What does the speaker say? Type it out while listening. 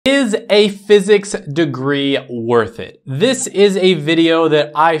Is a physics degree worth it? This is a video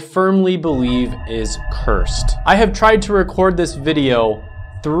that I firmly believe is cursed. I have tried to record this video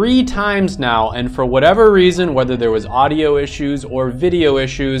 3 times now, and for whatever reason, whether there was audio issues or video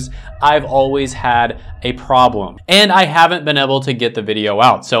issues, I've always had a problem. And I haven't been able to get the video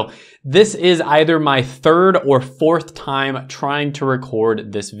out. So this is either my 3rd or 4th time trying to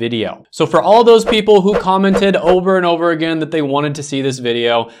record this video. So for all those people who commented over and over again that they wanted to see this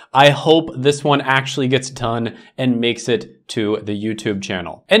video, I hope this one actually gets done and makes it to the YouTube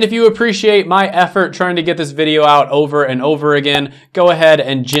channel. And if you appreciate my effort trying to get this video out over and over again, go ahead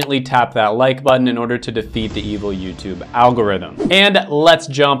and gently tap that like button in order to defeat the evil YouTube algorithm. And let's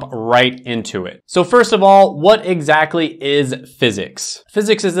jump right into it. So first of all, what exactly is physics?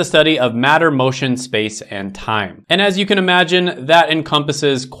 Physics is the study of matter, motion, space, and time. And as you can imagine, that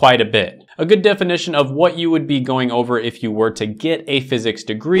encompasses quite a bit. A good definition of what you would be going over if you were to get a physics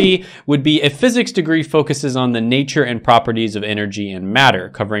degree would be a physics degree focuses on the nature and properties of energy and matter,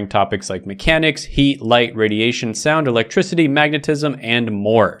 covering topics like mechanics, heat, light, radiation, sound, electricity, magnetism, and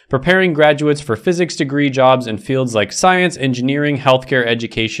more. Preparing graduates for physics degree jobs in fields like science, engineering, healthcare,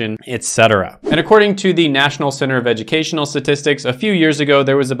 education, etc. And according to the National Center of Educational Statistics, a few years ago,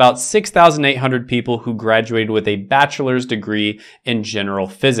 there was about 6,800 people who graduated with a bachelor's degree in general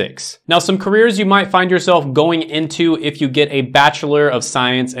physics. Now, some careers you might find yourself going into if you get a Bachelor of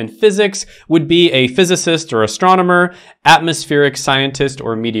Science in Physics would be a physicist or astronomer, atmospheric scientist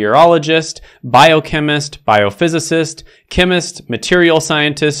or meteorologist, biochemist, biophysicist, chemist, material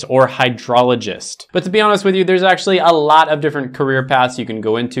scientist, or hydrologist. But to be honest with you, there's actually a lot of different career paths you can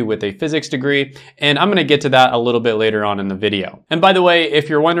go into with a physics degree, and I'm gonna get to that a little bit later on in the video. And by the way, if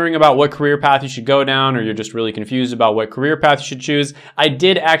you're wondering about what career path you should go down, or you're just really confused about what career path you should choose, I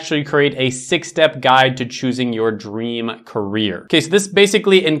did actually create a 6-step guide to choosing your dream career. Okay, so this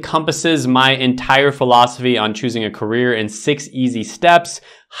basically encompasses my entire philosophy on choosing a career in 6 easy steps.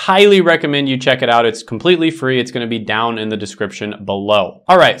 Highly recommend you check it out. It's completely free. It's going to be down in the description below.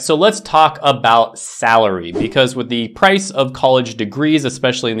 All right, so let's talk about salary, because with the price of college degrees,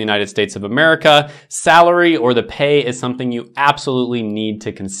 especially in the United States of America, salary or the pay is something you absolutely need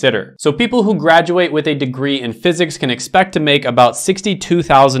to consider. So people who graduate with a degree in physics can expect to make about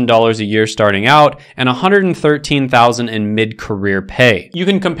 $62,000 a year starting out and $113,000 in mid-career pay. You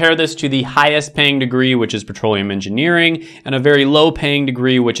can compare this to the highest paying degree, which is petroleum engineering, and a very low paying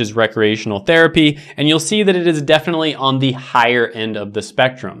degree, which is recreational therapy, and you'll see that it is definitely on the higher end of the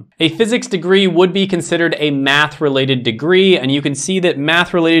spectrum. A physics degree would be considered a math-related degree, and you can see that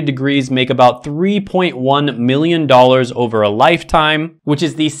math-related degrees make about $3.1 million over a lifetime, which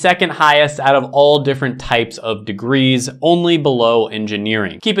is the 2nd highest out of all different types of degrees, only below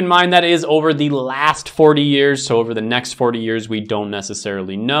engineering. Keep in mind that is over the last 40 years, so over the next 40 years, we don't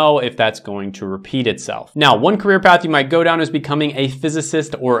necessarily know if that's going to repeat itself. Now, one career path you might go down is becoming a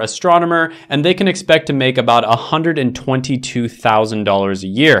physicist or astronomer, and they can expect to make about $122,000 a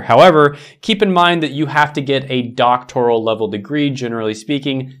year. However, keep in mind that you have to get a doctoral level degree, generally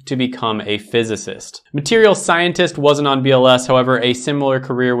speaking, to become a physicist. Material scientist wasn't on BLS, however, a similar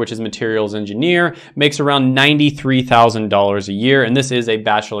career, which is materials engineer, makes around $93,000 a year, and this is a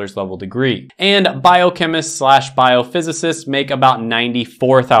bachelor's level degree. And biochemists / biophysicists make about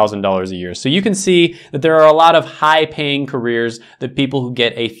 $94,000 a year. So you can see that there are a lot of high paying careers that people who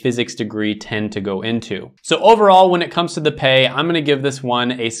get a physics degree tend to go into. So overall, when it comes to the pay, I'm going to give this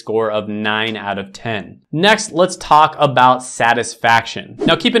one a score of 9 out of 10. Next, let's talk about satisfaction.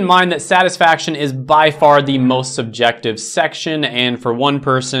 Now keep in mind that satisfaction is by far the most subjective section, and for one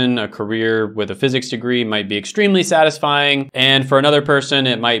person, a career with a physics degree might be extremely satisfying, and for another person,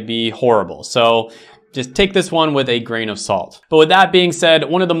 it might be horrible. So just take this one with a grain of salt. But with that being said,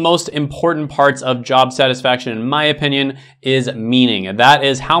 one of the most important parts of job satisfaction, in my opinion, is meaning. That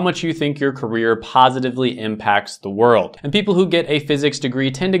is how much you think your career positively impacts the world. And people who get a physics degree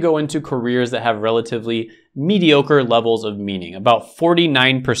tend to go into careers that have relatively mediocre levels of meaning, about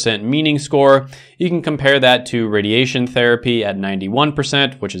 49% meaning score. You can compare that to radiation therapy at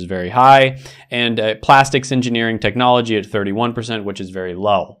 91%, which is very high, and plastics engineering technology at 31%, which is very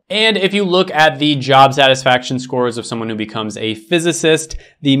low. And if you look at the job satisfaction scores of someone who becomes a physicist,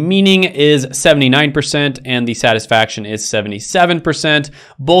 the meaning is 79% and the satisfaction is 77%.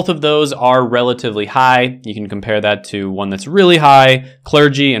 Both of those are relatively high. You can compare that to one that's really high,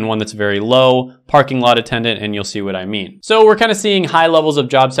 clergy, and one that's very low, parking lot attendant, and you'll see what I mean. So we're kind of seeing high levels of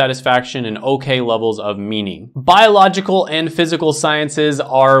job satisfaction and okay levels of meaning. Biological and physical sciences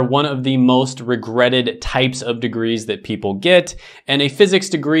are one of the most regretted types of degrees that people get, and a physics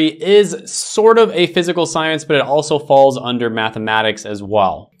degree is sort of a physical science, but it also falls under mathematics as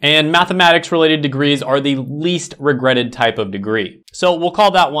well. And mathematics related degrees are the least regretted type of degree. So we'll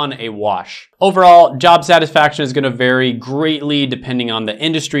call that one a wash. Overall, job satisfaction is going to vary greatly depending on the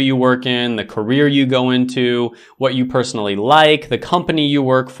industry you work in, the career you go into, what you personally like, the company you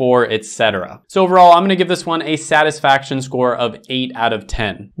work for, etc. So overall, I'm going to give this one a satisfaction score of 8 out of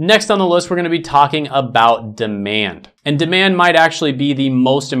 10. Next on the list, we're going to be talking about demand. And demand might actually be the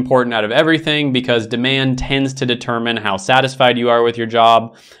most important out of everything because demand tends to determine how satisfied you are with your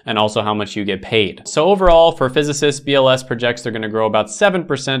job and also how much you get paid. So overall, for physicists, BLS projects they're going to grow about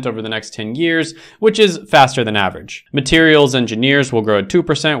 7% over the next 10 years, which is faster than average. Materials engineers will grow at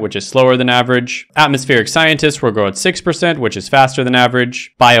 2%, which is slower than average. Atmospheric scientists will grow at 6%, which is faster than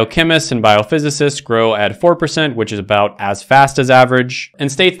average. Biochemists and biophysicists grow at 4%, which is about as fast as average.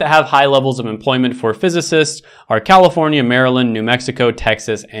 And states that have high levels of employment for physicists are California, Maryland, New Mexico,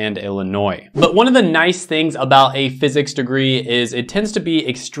 Texas, and Illinois. But one of the nice things about a physics degree is it tends to be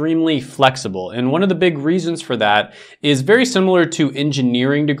extremely flexible. And one of the big reasons for that is very similar to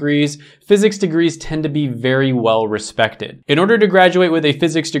engineering degrees. Physics degrees tend to be very well respected. In order to graduate with a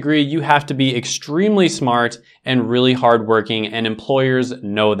physics degree, you have to be extremely smart and really hardworking, and employers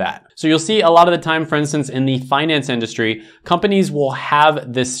know that. So you'll see a lot of the time, for instance, in the finance industry, companies will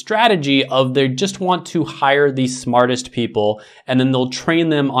have this strategy of they just want to hire the smartest people and then they'll train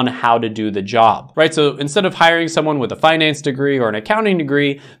them on how to do the job, right? So instead of hiring someone with a finance degree or an accounting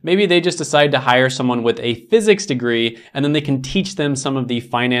degree, maybe they just decide to hire someone with a physics degree and then they can teach them some of the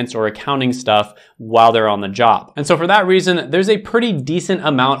finance or accounting stuff while they're on the job. And so for that reason, there's a pretty decent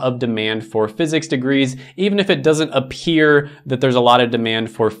amount of demand for physics degrees, even if it doesn't appear that there's a lot of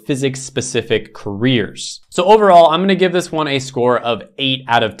demand for physics-specific careers. So overall, I'm going to give this one a score of 8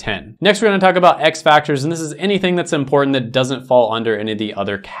 out of 10. Next, we're going to talk about X factors, and this is anything that's important that doesn't fall under any of the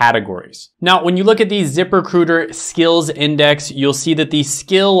other categories. Now, when you look at the ZipRecruiter skills index, you'll see that the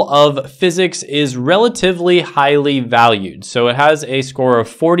skill of physics is relatively highly valued. So it has a score of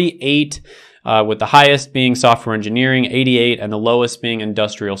 48, with the highest being software engineering, 88, and the lowest being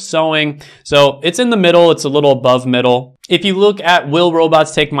industrial sewing. So it's in the middle, it's a little above middle. If you look at will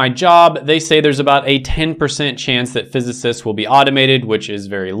robots take my job, they say there's about a 10% chance that physicists will be automated, which is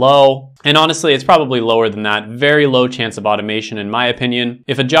very low. And honestly, it's probably lower than that. Very low chance of automation, in my opinion.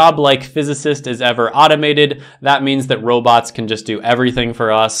 If a job like physicist is ever automated, that means that robots can just do everything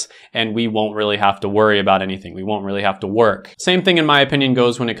for us and we won't really have to worry about anything. We won't really have to work. Same thing, in my opinion,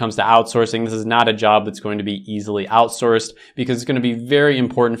 goes when it comes to outsourcing. This is not a job that's going to be easily outsourced because it's going to be very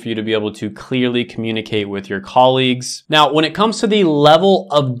important for you to be able to clearly communicate with your colleagues. Now, when it comes to the level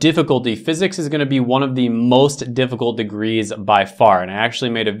of difficulty, physics is going to be one of the most difficult degrees by far. And I actually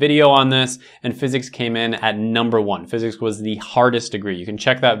made a video on this, and physics came in at number 1. Physics was the hardest degree. You can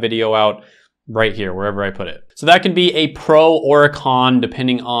check that video out right here, wherever I put it. So that can be a pro or a con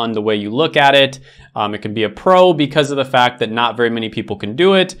depending on the way you look at it. It can be a pro because of the fact that not very many people can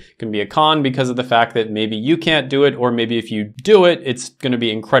do it. It can be a con because of the fact that maybe you can't do it, or maybe if you do it, it's going to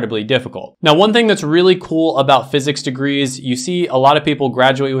be incredibly difficult. Now, one thing that's really cool about physics degrees, you see a lot of people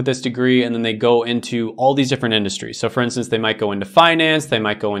graduate with this degree and then they go into all these different industries. So for instance, they might go into finance, they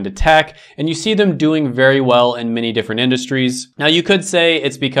might go into tech, and you see them doing very well in many different industries. Now, you could say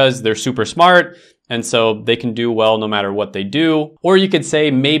it's because they're super smart, and so they can do well no matter what they do. Or you could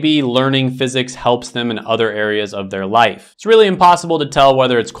say maybe learning physics helps them in other areas of their life. It's really impossible to tell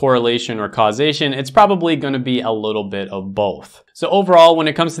whether it's correlation or causation. It's probably going to be a little bit of both. So overall, when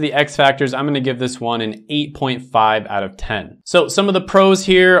it comes to the X factors, I'm going to give this one an 8.5 out of 10. So some of the pros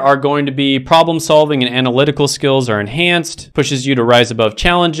here are going to be problem solving and analytical skills are enhanced, pushes you to rise above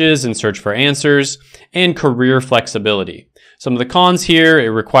challenges and search for answers, and career flexibility. Some of the cons here, it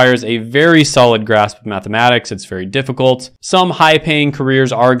requires a very solid grasp of mathematics. It's very difficult. Some high-paying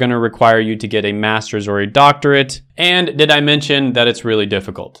careers are going to require you to get a master's or a doctorate. And did I mention that it's really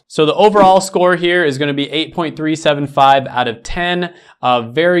difficult? So the overall score here is going to be 8.375 out of 10.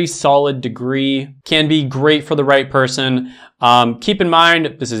 A very solid degree. Can be great for the right person. Keep in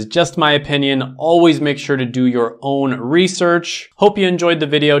mind, this is just my opinion. Always make sure to do your own research. Hope you enjoyed the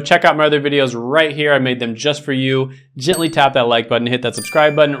video. Check out my other videos right here. I made them just for you. Gently tap that like button, hit that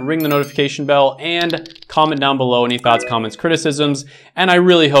subscribe button, ring the notification bell, and comment down below any thoughts, comments, criticisms. And I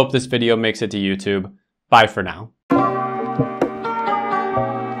really hope this video makes it to YouTube. Bye for now.